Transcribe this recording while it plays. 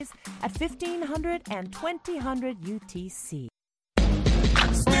at 1500 and 2000 UTC.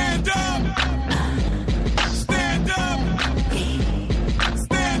 Stand up! Stand up!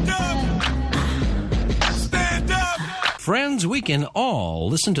 Stand up! Stand up! Friends, we can all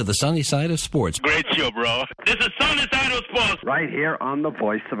listen to the sunny side of sports. Great show, bro. This is Sunny Side of Sports. Right here on the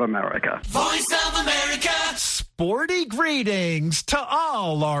Voice of America. Voice of America! Sporty greetings to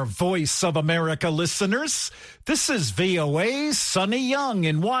all our Voice of America listeners. This is VOA's Sonny Young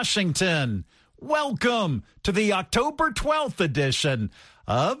in Washington. Welcome to the October 12th edition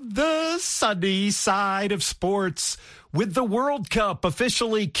of the Sunny Side of Sports. With the World Cup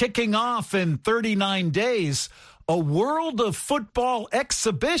officially kicking off in 39 days, a World of Football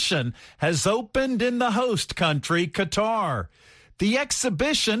exhibition has opened in the host country, Qatar. The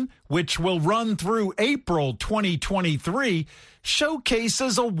exhibition, which will run through April 2023,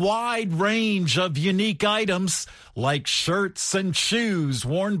 showcases a wide range of unique items like shirts and shoes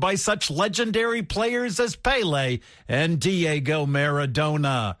worn by such legendary players as Pele and Diego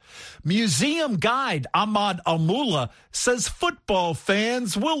Maradona. Museum guide Ahmad Almula says football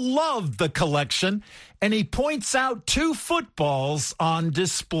fans will love the collection, and he points out two footballs on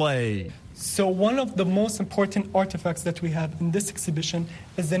display. So one of the most important artifacts that we have in this exhibition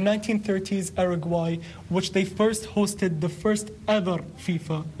is the 1930s Uruguay, which they first hosted the first ever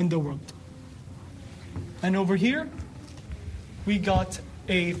FIFA in the world. And over here, we got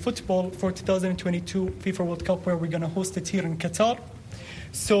a football for 2022 FIFA World Cup where we're going to host it here in Qatar.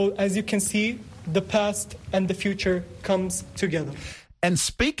 So as you can see, the past and the future comes together. And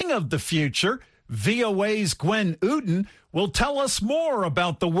speaking of the future, VOA's Gwen Uden will tell us more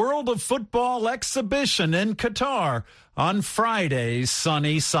about the World of Football exhibition in Qatar on Friday's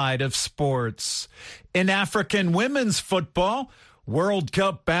Sunny Side of Sports. In African women's football, World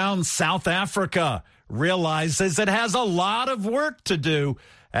Cup bound South Africa realizes it has a lot of work to do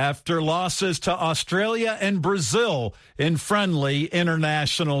after losses to Australia and Brazil in friendly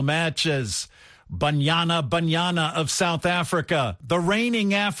international matches. Banyana of South Africa, the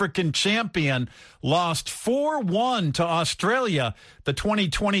reigning African champion, lost 4-1 to Australia, the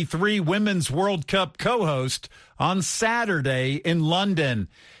 2023 Women's World Cup co-host, on Saturday in London.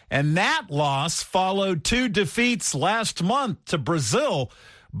 And that loss followed two defeats last month to Brazil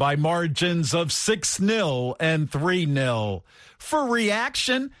by margins of 6-0 and 3-0. For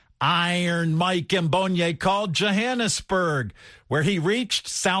reaction, Iron Mike Mbonye called Johannesburg, where he reached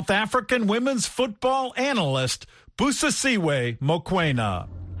South African women's football analyst Busisiwe Mokoena.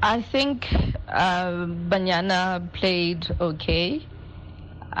 I think Banyana played okay.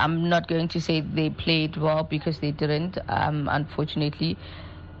 I'm not going to say they played well because they didn't, unfortunately.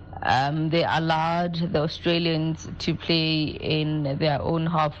 They allowed the Australians to play in their own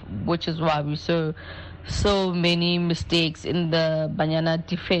half, which is why we saw so many mistakes in the Banyana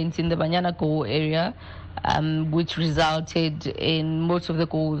defense, in the Banyana goal area, which resulted in most of the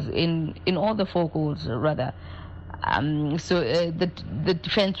goals, in all the four goals, rather. So the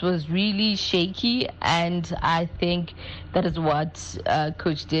defense was really shaky, and I think that is what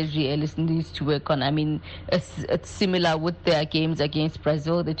Coach Desiree Ellis needs to work on. I mean, it's similar with their games against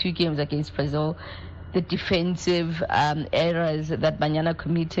Brazil, the two games against Brazil. The defensive errors that Banyana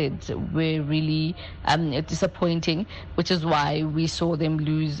committed were really disappointing, which is why we saw them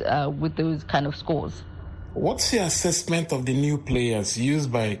lose with those kind of scores. What's your assessment of the new players used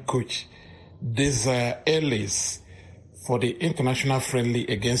by Coach Desiree Ellis for the international friendly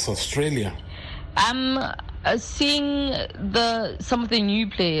against Australia? Seeing some of the new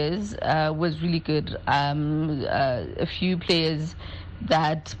players was really good. A few players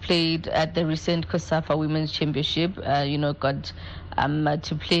that played at the recent COSAFA Women's Championship, got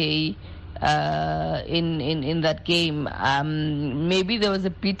to play in that game. Maybe there was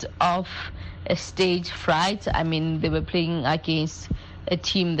a bit of a stage fright. I mean, they were playing against a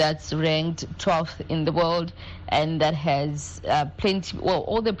team that's ranked 12th in the world and that has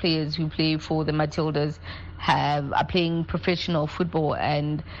all the players who play for the Matildas are playing professional football,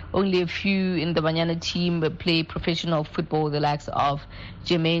 and only a few in the Banyana team play professional football, the likes of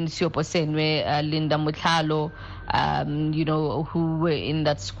Jermaine Sioposenwe, Linda Mutlalo, who were in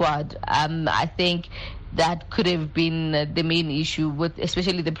that squad. I think that could have been the main issue, with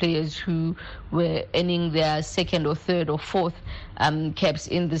especially the players who were earning their second or third or fourth caps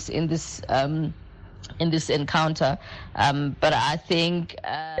in this encounter. But I think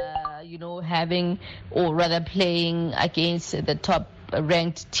having, or rather playing against the top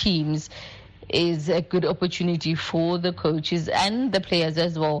ranked teams is a good opportunity for the coaches and the players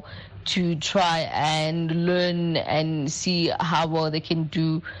as well to try and learn and see how well they can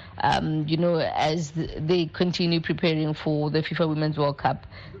do, as they continue preparing for the FIFA Women's World Cup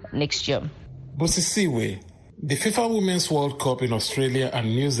next year. Busisiwe, the FIFA Women's World Cup in Australia and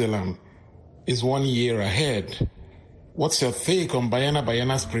New Zealand is 1 year ahead. What's your take on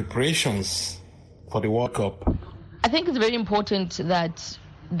Banyana's preparations for the World Cup? I think it's very important that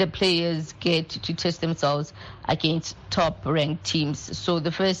the players get to test themselves against top-ranked teams. So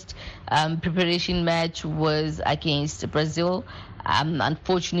the first preparation match was against Brazil.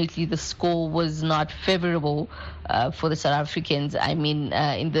 Unfortunately, the score was not favorable for the South Africans. I mean,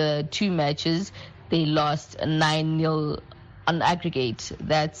 in the two matches, they lost 9-0 on aggregate.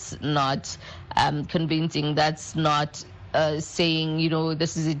 That's not convincing. That's not saying,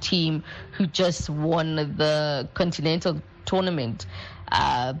 this is a team who just won the continental tournament.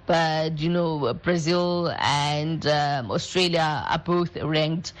 But Brazil and Australia are both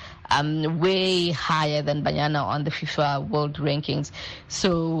ranked way higher than Banyana on the FIFA World Rankings.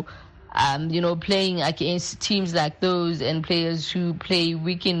 So, playing against teams like those and players who play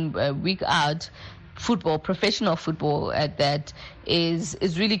week in, week out football, professional football at that, is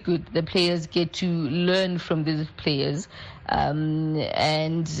really good. The players get to learn from these players. And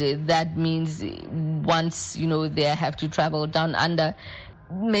that means once, they have to travel down under,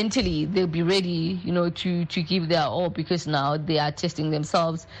 mentally they'll be ready, to give their all, because now they are testing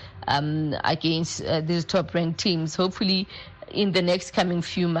themselves against these top-ranked teams. Hopefully, in the next coming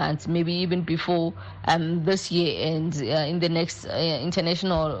few months, maybe even before this year ends, in the next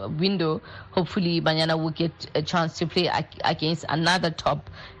international window, hopefully Banyana will get a chance to play against another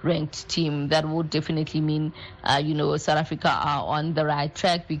top-ranked team. That would definitely mean, South Africa are on the right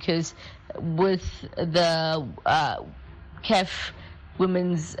track, because with the CAF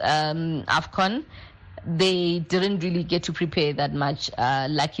Women's AFCON, they didn't really get to prepare that much.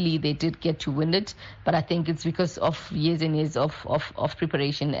 Luckily, they did get to win it, but I think it's because of years and years of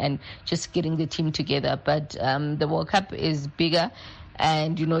preparation and just getting the team together. But the World Cup is bigger,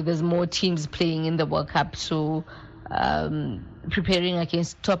 and, there's more teams playing in the World Cup. So preparing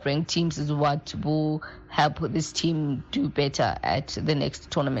against top-ranked teams is what will help this team do better at the next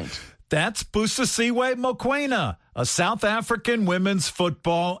tournament. That's Busisiwe Mokoena, a South African women's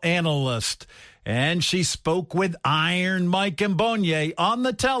football analyst. And she spoke with Iron Mike Mbonye on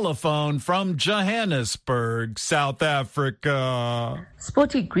the telephone from Johannesburg, South Africa.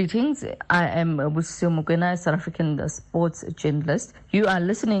 Sporty greetings. I am Busisiwe Mokoena, South African sports journalist. You are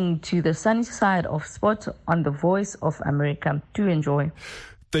listening to the sunny side of sport on the Voice of America. Do enjoy.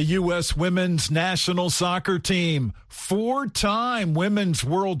 The U.S. women's national soccer team, 4-time Women's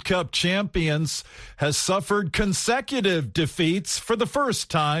World Cup champions, has suffered consecutive defeats for the first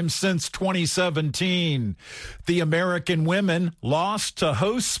time since 2017. The American women lost to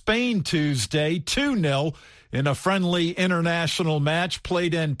host Spain Tuesday 2-0 in a friendly international match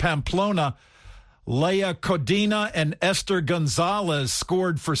played in Pamplona. Leia Codina and Esther Gonzalez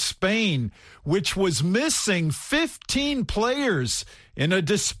scored for Spain, which was missing 15 players in a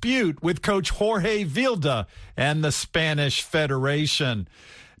dispute with coach Jorge Vilda and the Spanish Federation.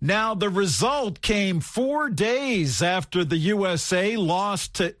 Now, the result came 4 days after the USA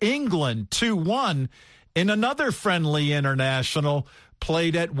lost to England 2-1 in another friendly international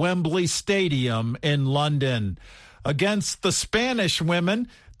played at Wembley Stadium in London. Against the Spanish women,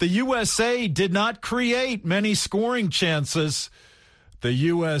 the USA did not create many scoring chances. The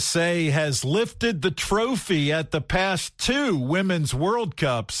USA has lifted the trophy at the past 2 Women's World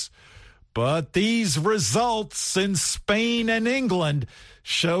Cups, but these results in Spain and England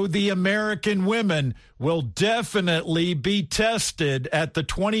show the American women will definitely be tested at the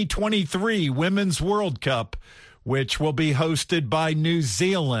 2023 Women's World Cup, which will be hosted by New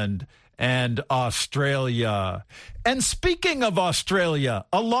Zealand and Australia. And speaking of Australia,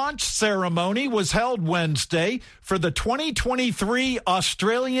 a launch ceremony was held Wednesday for the 2023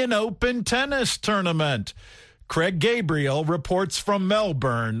 Australian Open tennis tournament. Craig Gabriel reports from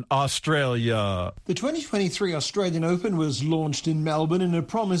Melbourne, Australia. The 2023 Australian Open was launched in Melbourne, and it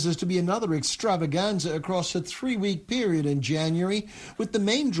promises to be another extravaganza across a 3-week period in January, with the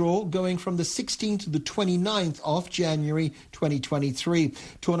main draw going from the 16th to the 29th of January 2023.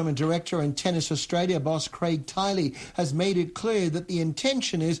 Tournament director and Tennis Australia boss Craig Tiley has made it clear that the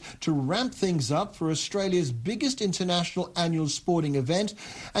intention is to ramp things up for Australia's biggest international annual sporting event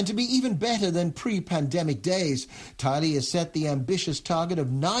and to be even better than pre-pandemic days. race. Tiley has set the ambitious target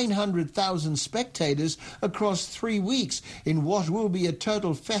of 900,000 spectators across 3 weeks in what will be a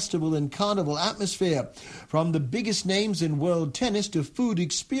total festival and carnival atmosphere. From the biggest names in world tennis to food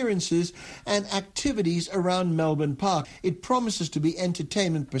experiences and activities around Melbourne Park, it promises to be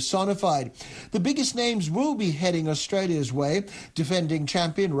entertainment personified. The biggest names will be heading Australia's way. Defending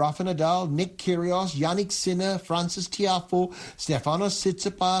champion Rafa Nadal, Nick Kyrgios, Yannick Sinner, Francis Tiafoe, Stefanos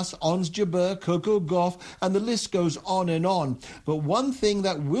Tsitsipas, Ons Jabeur, Coco Gauff, and the list goes on and on. But one thing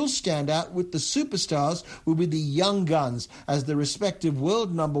that will stand out with the superstars will be the young guns, as the respective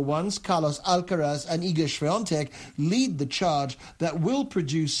world number ones, Carlos Alcaraz and Iga Swiatek, lead the charge that will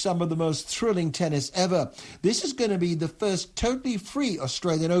produce some of the most thrilling tennis ever. This is going to be the first totally free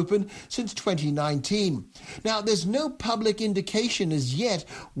Australian Open since 2019. Now, there's no public indication as yet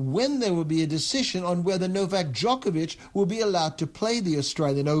when there will be a decision on whether Novak Djokovic will be allowed to play the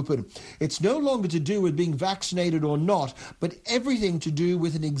Australian Open. It's no longer to do with being vaccinated or not, but everything to do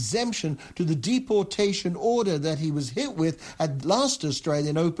with an exemption to the deportation order that he was hit with at last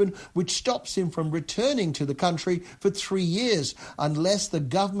Australian Open, which stops him from returning to the country for 3 years unless the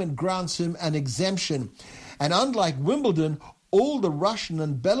government grants him an exemption. And unlike Wimbledon, all the Russian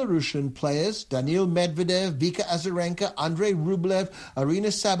and Belarusian players, Daniil Medvedev, Vika Azarenka, Andrei Rublev, Arina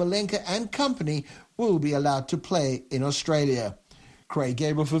Sabalenka and company, will be allowed to play in Australia. Craig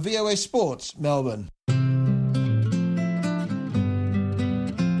Gabriel for VOA Sports, Melbourne.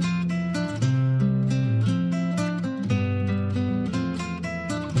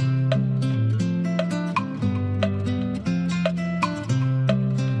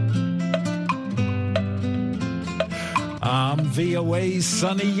 I'm VOA's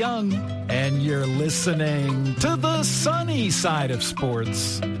Sonny Young, and you're listening to the sunny side of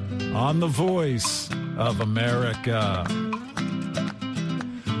sports on the Voice of America.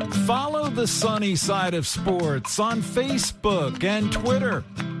 Follow the sunny side of sports on Facebook and Twitter.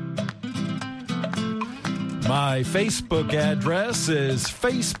 My Facebook address is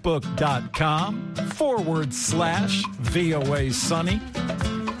facebook.com/VOA Sunny.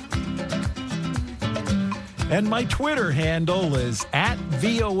 And my Twitter handle is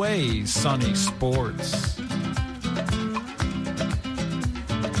 @VOA Sunny Sports.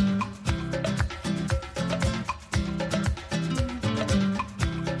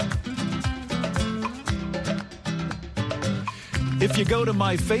 If you go to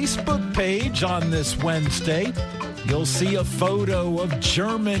my Facebook page on this Wednesday, you'll see a photo of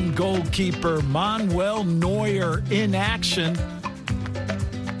German goalkeeper Manuel Neuer in action.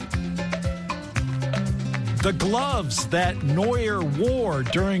 The gloves that Neuer wore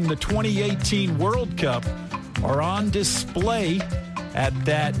during the 2018 World Cup are on display at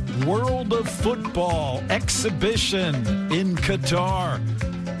that World of Football exhibition in Qatar,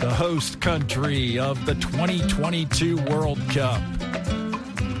 the host country of the 2022 World Cup.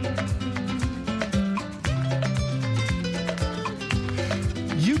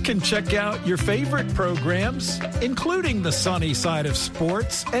 You can check out your favorite programs, including the sunny side of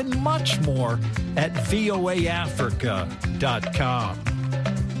sports and much more at voaafrica.com.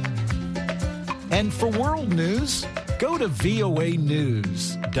 And for world news, go to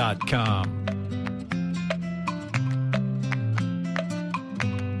voanews.com.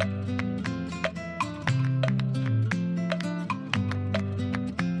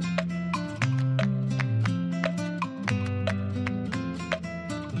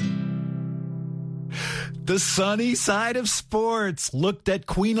 The sunny side of sports looked at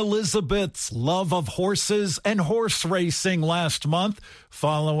Queen Elizabeth's love of horses and horse racing last month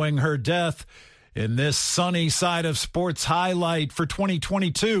following her death. In this sunny side of sports highlight for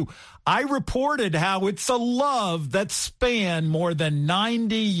 2022, I reported how it's a love that spanned more than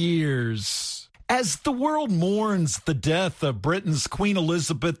 90 years. As the world mourns the death of Britain's Queen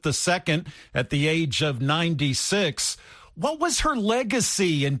Elizabeth II at the age of 96, what was her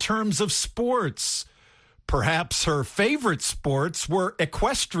legacy in terms of sports? Perhaps her favorite sports were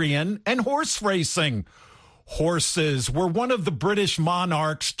equestrian and horse racing. Horses were one of the British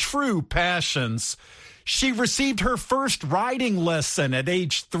monarch's true passions. She received her first riding lesson at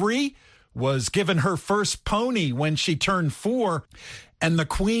age 3, was given her first pony when she turned 4, and the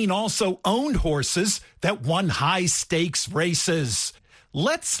Queen also owned horses that won high-stakes races.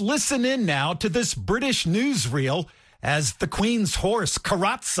 Let's listen in now to this British newsreel as the Queen's horse,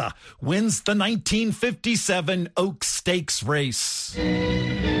 Karatza, wins the 1957 Oaks Stakes race. The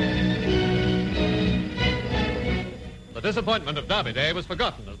disappointment of Derby Day was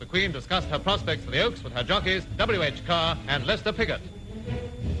forgotten as the Queen discussed her prospects for the Oaks with her jockeys W.H. Carr and Lester Piggott.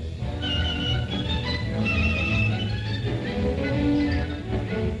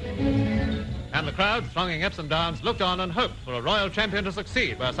 and the crowd thronging Epsom Downs looked on and hoped for a royal champion to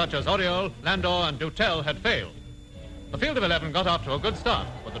succeed where such as Oriole, Landor and Dutel had failed. The field of 11 got off to a good start,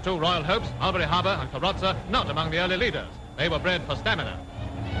 with the two royal hopes, Mulberry Harbour and Carrozza, not among the early leaders. They were bred for stamina.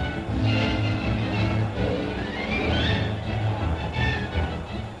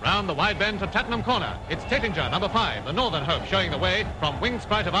 Round the wide bend to Tattenham Corner, it's Taittinger, number 5, the Northern Hope, showing the way from Winged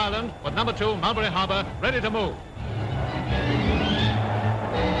Sprite of Ireland, with number 2, Mulberry Harbour, ready to move.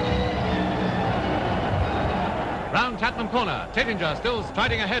 Round Tattenham Corner, Taittinger still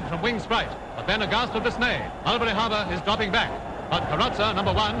striding ahead from Winged Sprite, but then a gasp of dismay. Mulberry Harbour is dropping back, but Carrozza,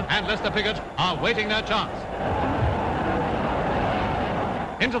 number 1, and Lester Piggott are waiting their chance.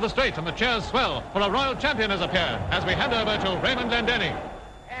 Into the straight, and the cheers swell, for a royal champion has appeared, as we hand over to Raymond Lendenny.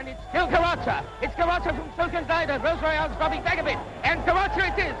 And it's still Carrozza. It's Carrozza from Silken Glider. Rose Royale's dropping back a bit. And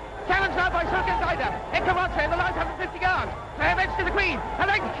Carrozza it is. Challenged now by Silken Glider. And Carrozza in the last 150 yards. To have edge to the Queen. A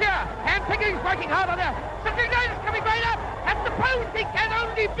leg clear. And Pickering's working hard on her. Silken Glider's coming right up. And suppose it can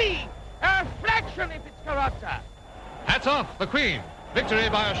only be a fraction if it's Carrozza. Hats off, the Queen. Victory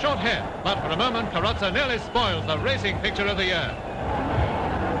by a short head. But for a moment, Carrozza nearly spoils the racing picture of the year.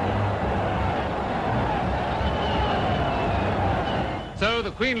 So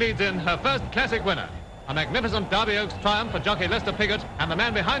the Queen leads in her first classic winner. A magnificent Derby Oaks triumph for jockey Lester Piggott and the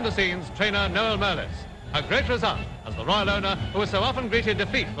man behind the scenes, trainer Noel Merlis. A great result as the royal owner, who has so often greeted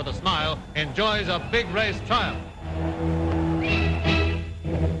defeat with a smile, enjoys a big race triumph.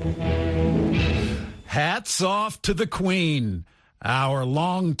 Hats off to the Queen. Our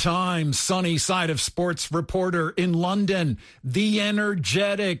longtime Sunny Side of Sports reporter in London, the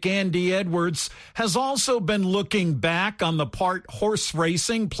energetic Andy Edwards, has also been looking back on the part horse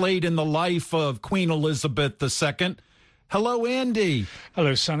racing played in the life of Queen Elizabeth II. Hello, Andy.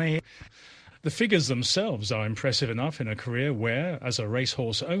 Hello, Sunny. The figures themselves are impressive enough in a career where, as a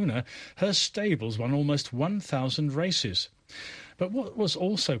racehorse owner, her stables won almost 1,000 races. But what was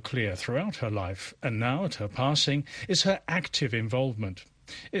also clear throughout her life, and now at her passing, is her active involvement.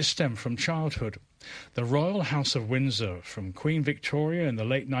 It stemmed from childhood. The Royal House of Windsor, from Queen Victoria in the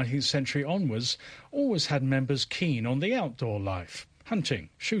late 19th century onwards, always had members keen on the outdoor life, hunting,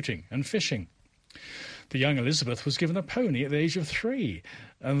 shooting and fishing. The young Elizabeth was given a pony at the age of 3,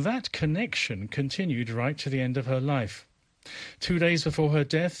 and that connection continued right to the end of her life. 2 days before her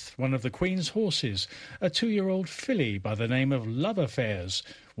death, one of the Queen's horses, a 2-year-old filly by the name of Love Affairs,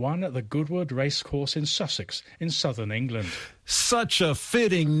 won at the Goodwood Racecourse in Sussex in southern England. Such a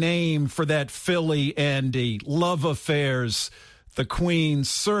fitting name for that filly, Andy. Love Affairs. The Queen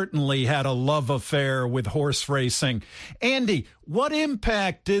certainly had a love affair with horse racing. Andy, what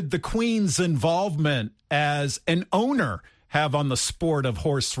impact did the Queen's involvement as an owner have on the sport of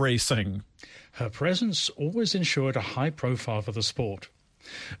horse racing? Her presence always ensured a high profile for the sport.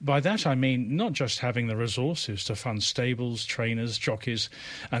 By that I mean not just having the resources to fund stables, trainers, jockeys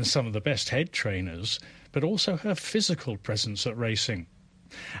and some of the best head trainers, but also her physical presence at racing.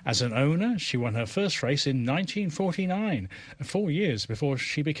 As an owner, she won her first race in 1949, 4 years before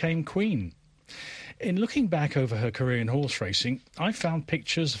she became Queen. In looking back over her career in horse racing, I found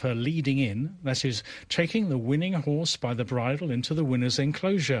pictures of her leading in, that is, taking the winning horse by the bridle into the winner's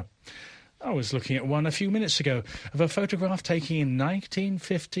enclosure. I was looking at one a few minutes ago of a photograph taken in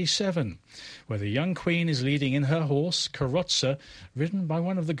 1957, where the young Queen is leading in her horse, Carrozza, ridden by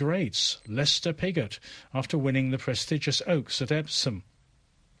one of the greats, Lester Piggott, after winning the prestigious Oaks at Epsom.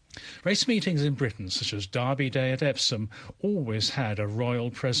 Race meetings in Britain, such as Derby Day at Epsom, always had a royal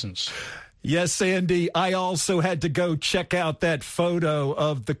presence. Yes, Andy, I also had to go check out that photo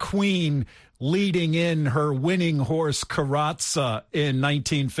of the Queen leading in her winning horse Carrozza in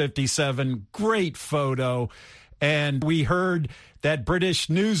 1957. Great photo. And we heard that British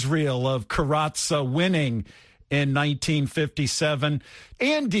newsreel of Carrozza winning in 1957.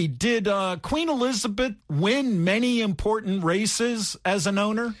 Andy, did Queen Elizabeth win many important races as an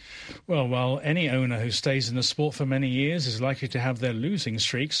owner? Well, while any owner who stays in the sport for many years is likely to have their losing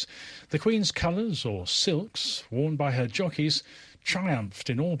streaks, the Queen's colours, or silks, worn by her jockeys, triumphed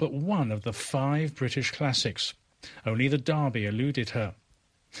in all but one of the 5 British classics. Only the Derby eluded her.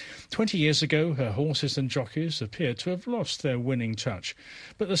 20 years ago, her horses and jockeys appeared to have lost their winning touch,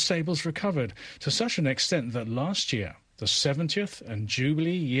 but the stables recovered to such an extent that last year, the 70th and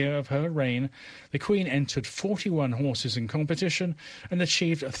Jubilee year of her reign, the Queen entered 41 horses in competition and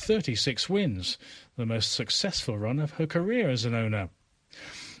achieved 36 wins, the most successful run of her career as an owner.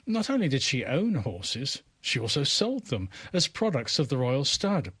 Not only did she own horses, she also sold them as products of the royal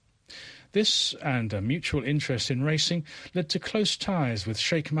stud. This and a mutual interest in racing led to close ties with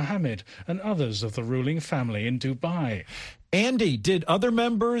Sheikh Mohammed and others of the ruling family in Dubai. Andy, did other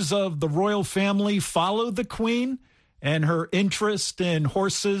members of the royal family follow the Queen and her interest in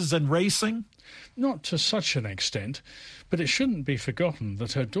horses and racing? Not to such an extent, but it shouldn't be forgotten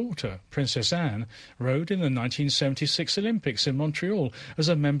that her daughter, Princess Anne, rode in the 1976 Olympics in Montreal as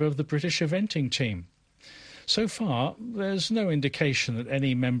a member of the British eventing team. So far, there's no indication that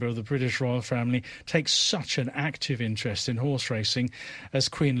any member of the British royal family takes such an active interest in horse racing as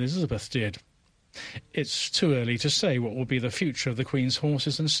Queen Elizabeth did. It's too early to say what will be the future of the Queen's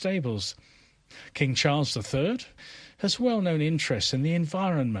horses and stables. King Charles III has well-known interests in the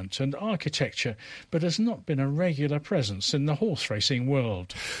environment and architecture, but has not been a regular presence in the horse racing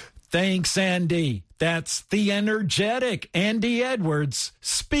world. Thanks, Andy. That's the energetic Andy Edwards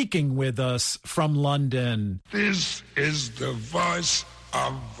speaking with us from London. This is the voice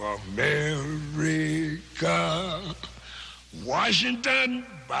of America. Washington,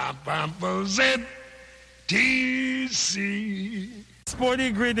 D.C.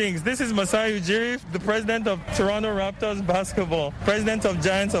 Sporty greetings. This is Masai Ujiri, the president of Toronto Raptors Basketball, president of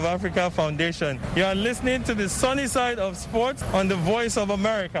Giants of Africa Foundation. You are listening to the sunny side of sports on the Voice of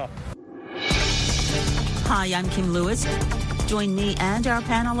America. Hi, I'm Kim Lewis. Join me and our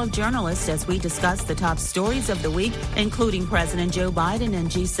panel of journalists as we discuss the top stories of the week, including President Joe Biden and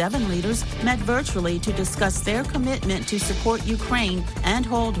G7 leaders met virtually to discuss their commitment to support Ukraine and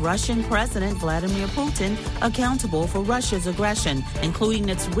hold Russian President Vladimir Putin accountable for Russia's aggression, including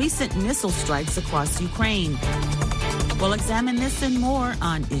its recent missile strikes across Ukraine. We'll examine this and more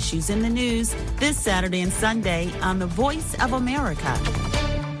on Issues in the News this Saturday and Sunday on The Voice of America.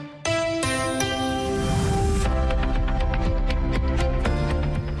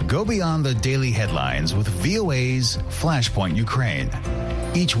 Go beyond the daily headlines with VOA's Flashpoint Ukraine.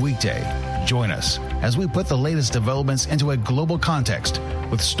 Each weekday, join us as we put the latest developments into a global context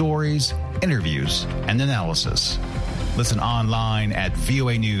with stories, interviews, and analysis. Listen online at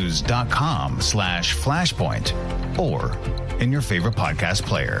voanews.com/flashpoint or in your favorite podcast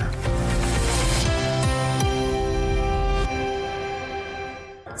player.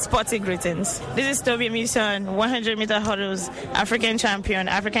 Sporting greetings. This is Toby Mason, 100-meter hurdles, African champion,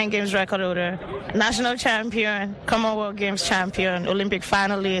 African Games record holder, national champion, Commonwealth Games champion, Olympic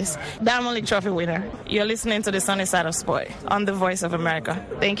finalist, Diamond League trophy winner. You're listening to the sunny side of sport on The Voice of America.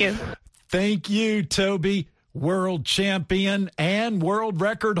 Thank you. Thank you, Toby. World champion and world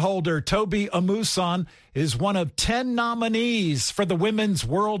record holder Toby Amusan is one of 10 nominees for the Women's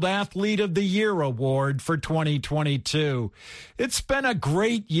World Athlete of the Year Award for 2022. It's been a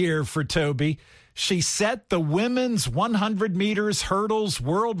great year for Toby. She set the women's 100 meters hurdles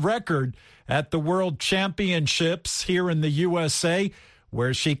world record at the World Championships here in the USA,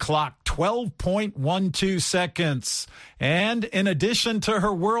 where she clocked 12.12 seconds. And in addition to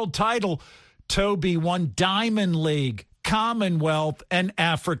her world title, Toby won Diamond League, Commonwealth, and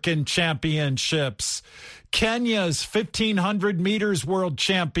African championships. Kenya's 1,500 meters world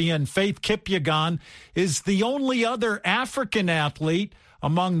champion, Faith Kipyegon, is the only other African athlete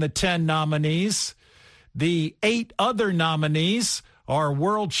among the 10 nominees. The 8 other nominees are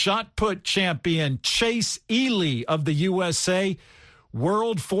world shot put champion Chase Ely of the USA,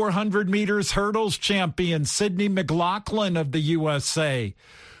 world 400 meters hurdles champion Sydney McLaughlin of the USA,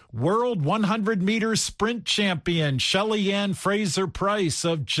 world 100 meters sprint champion Shelly Ann Fraser-Price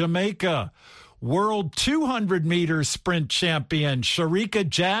of Jamaica, world 200 meters sprint champion Sharika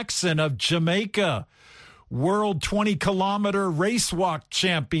Jackson of Jamaica, world 20-kilometer race walk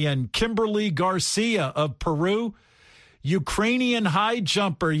champion Kimberly Garcia of Peru, Ukrainian high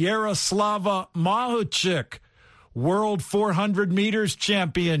jumper Yaroslava Mahuchik, world 400 meters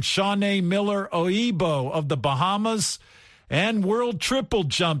champion Shanae Miller Oibo of the Bahamas, and world triple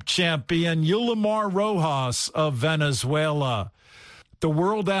jump champion Yulimar Rojas of Venezuela. The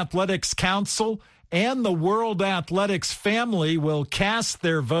World Athletics Council and the World Athletics family will cast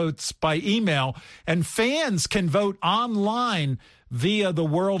their votes by email, and fans can vote online via the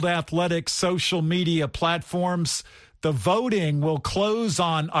World Athletics social media platforms. The voting will close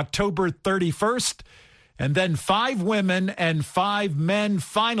on October 31st, and then 5 women and 5 men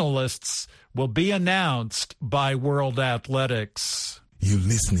finalists will be announced by World Athletics. You're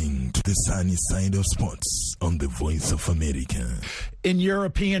listening to the sunny side of sports on the Voice of America. In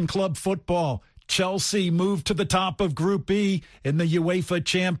European club football, Chelsea moved to the top of Group E in the UEFA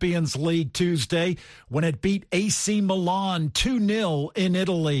Champions League Tuesday when it beat AC Milan 2-0 in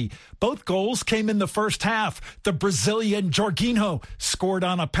Italy. Both goals came in the first half. The Brazilian Jorginho scored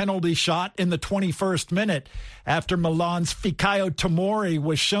on a penalty shot in the 21st minute after Milan's Fikayo Tomori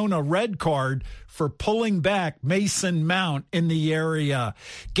was shown a red card for pulling back Mason Mount in the area.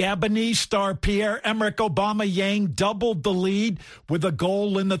 Gabonese star Pierre-Emerick Aubameyang doubled the lead with a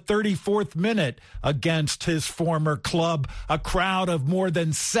goal in the 34th minute against his former club. A crowd of more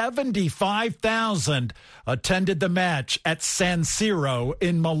than 75,000 attended the match at San Siro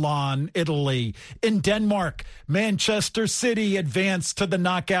in Milan, Italy. In Denmark, Manchester City advanced to the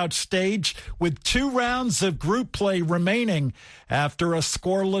knockout stage with 2 rounds of group play remaining after a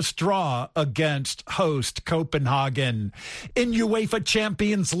scoreless draw against host Copenhagen. In UEFA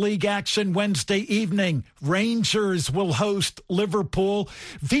Champions League action Wednesday evening, Rangers will host Liverpool.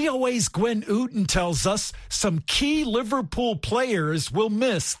 VOA's Gwen Uten tells us some key Liverpool players will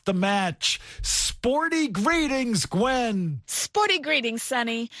miss the match. Sporty greetings, Gwen. Sporty greetings,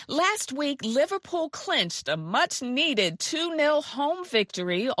 Sonny. Last week, Liverpool clinched a much-needed 2-0 home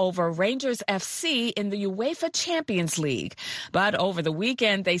victory over Rangers FC in the UEFA Champions League. But over the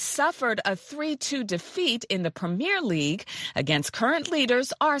weekend, they suffered a 3-2 defeat in the Premier League against current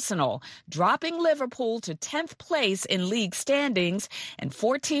leaders Arsenal, dropping Liverpool to 10th place in league standings and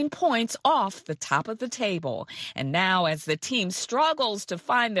 14 points off the top of the table. And now, as the team struggles to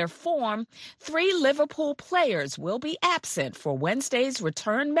find their form, 3 Liverpool players will be absent for Wednesday's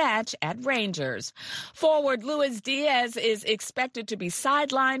return match at Rangers. Forward Luis Diaz is expected to be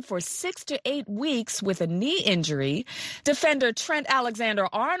sidelined for 6 to 8 weeks with a knee injury. Defender Trent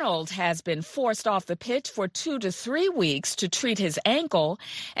Alexander-Arnold has been forced off the pitch for 2 to 3 weeks to treat his ankle,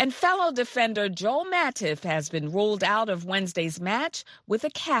 and fellow defender Joel Matip has been ruled out of Wednesday's match with a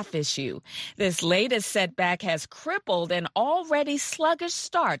calf issue. This latest setback has crippled an already sluggish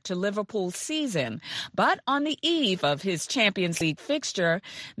start to Liverpool's season. But on the eve of his Champions League fixture,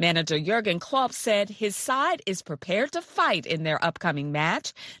 manager Jurgen Klopp said his side is prepared to fight in their upcoming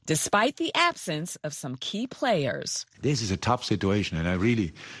match, despite the absence of some key players. This is a tough situation,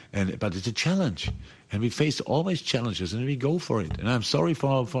 but it's a challenge. And we face always challenges, and we go for it. And I'm sorry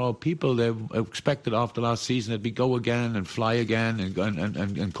for our people that expected after last season that we go again and fly again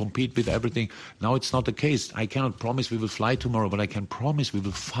and compete with everything. Now it's not the case. I cannot promise we will fly tomorrow, but I can promise we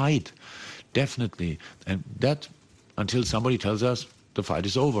will fight, definitely. And that, until somebody tells us the fight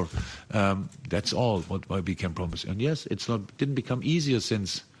is over, that's all what we can promise. And yes, didn't become easier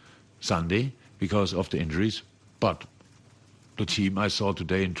since Sunday because of the injuries, but the team I saw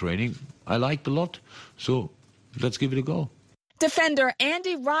today in training, I liked a lot. So let's give it a go. Defender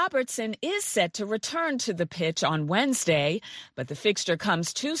Andy Robertson is set to return to the pitch on Wednesday, but the fixture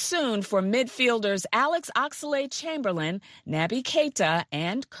comes too soon for midfielders Alex Oxlade-Chamberlain, Naby Keita,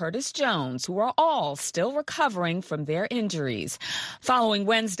 and Curtis Jones, who are all still recovering from their injuries. Following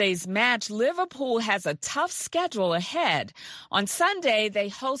Wednesday's match, Liverpool has a tough schedule ahead. On Sunday, they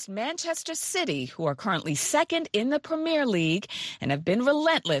host Manchester City, who are currently second in the Premier League and have been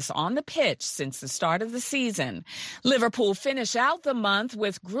relentless on the pitch since the start of the season. Liverpool finished out the month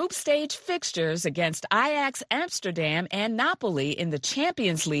with group stage fixtures against Ajax Amsterdam and Napoli in the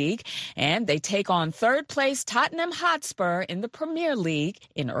Champions League, and they take on third-place Tottenham Hotspur in the Premier League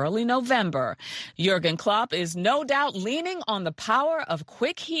in early November. Jurgen Klopp is no doubt leaning on the power of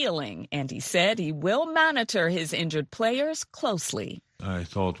quick healing, and he said he will monitor his injured players closely. I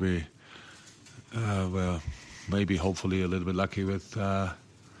thought we were maybe hopefully a little bit lucky with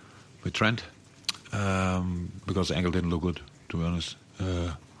Trent because the ankle didn't look good, to be honest.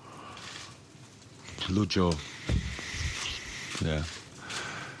 Lucho, yeah.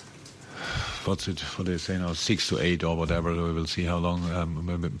 What they say now, 6 to 8 or whatever. We will see how long.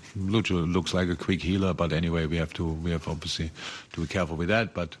 Lucho looks like a quick healer, but anyway, we have obviously to be careful with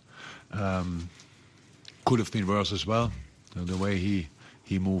that. But could have been worse as well. The way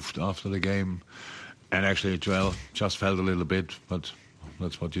he moved after the game, and actually Joel just felt a little bit, but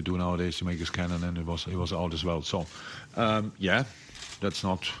that's what you do nowadays. You make a scan and then it was out as well. So yeah, that's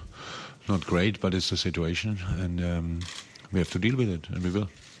not great, but it's the situation, and we have to deal with it, and we will.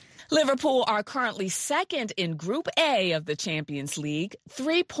 Liverpool are currently second in Group A of the Champions League,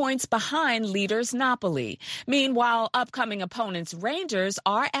 3 points behind leaders Napoli. Meanwhile, upcoming opponents Rangers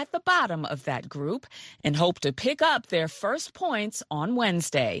are at the bottom of that group and hope to pick up their first points on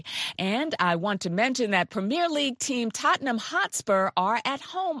Wednesday. And I want to mention that Premier League team Tottenham Hotspur are at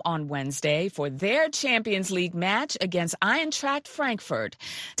home on Wednesday for their Champions League match against Eintracht Frankfurt.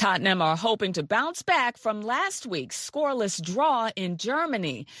 Tottenham are hoping to bounce back from last week's scoreless draw in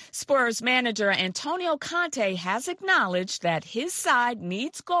Germany, Spurs manager Antonio Conte has acknowledged that his side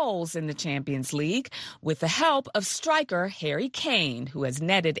needs goals in the Champions League with the help of striker Harry Kane, who has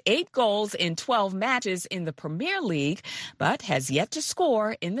netted 8 goals in 12 matches in the Premier League, but has yet to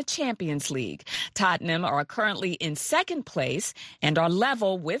score in the Champions League. Tottenham are currently in second place and are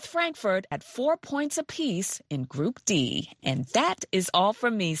level with Frankfurt at 4 points apiece in Group D. And that is all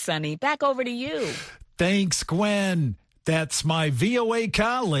from me, Sonny. Back over to you. Thanks, Gwen. That's my VOA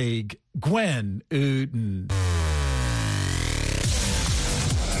colleague, Gwen Uden.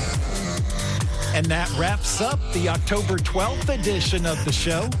 And that wraps up the October 12th edition of the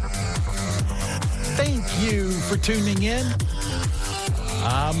show. Thank you for tuning in.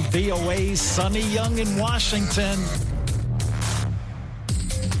 I'm VOA's Sonny Young in Washington.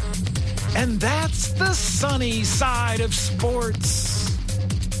 And that's the sunny side of sports.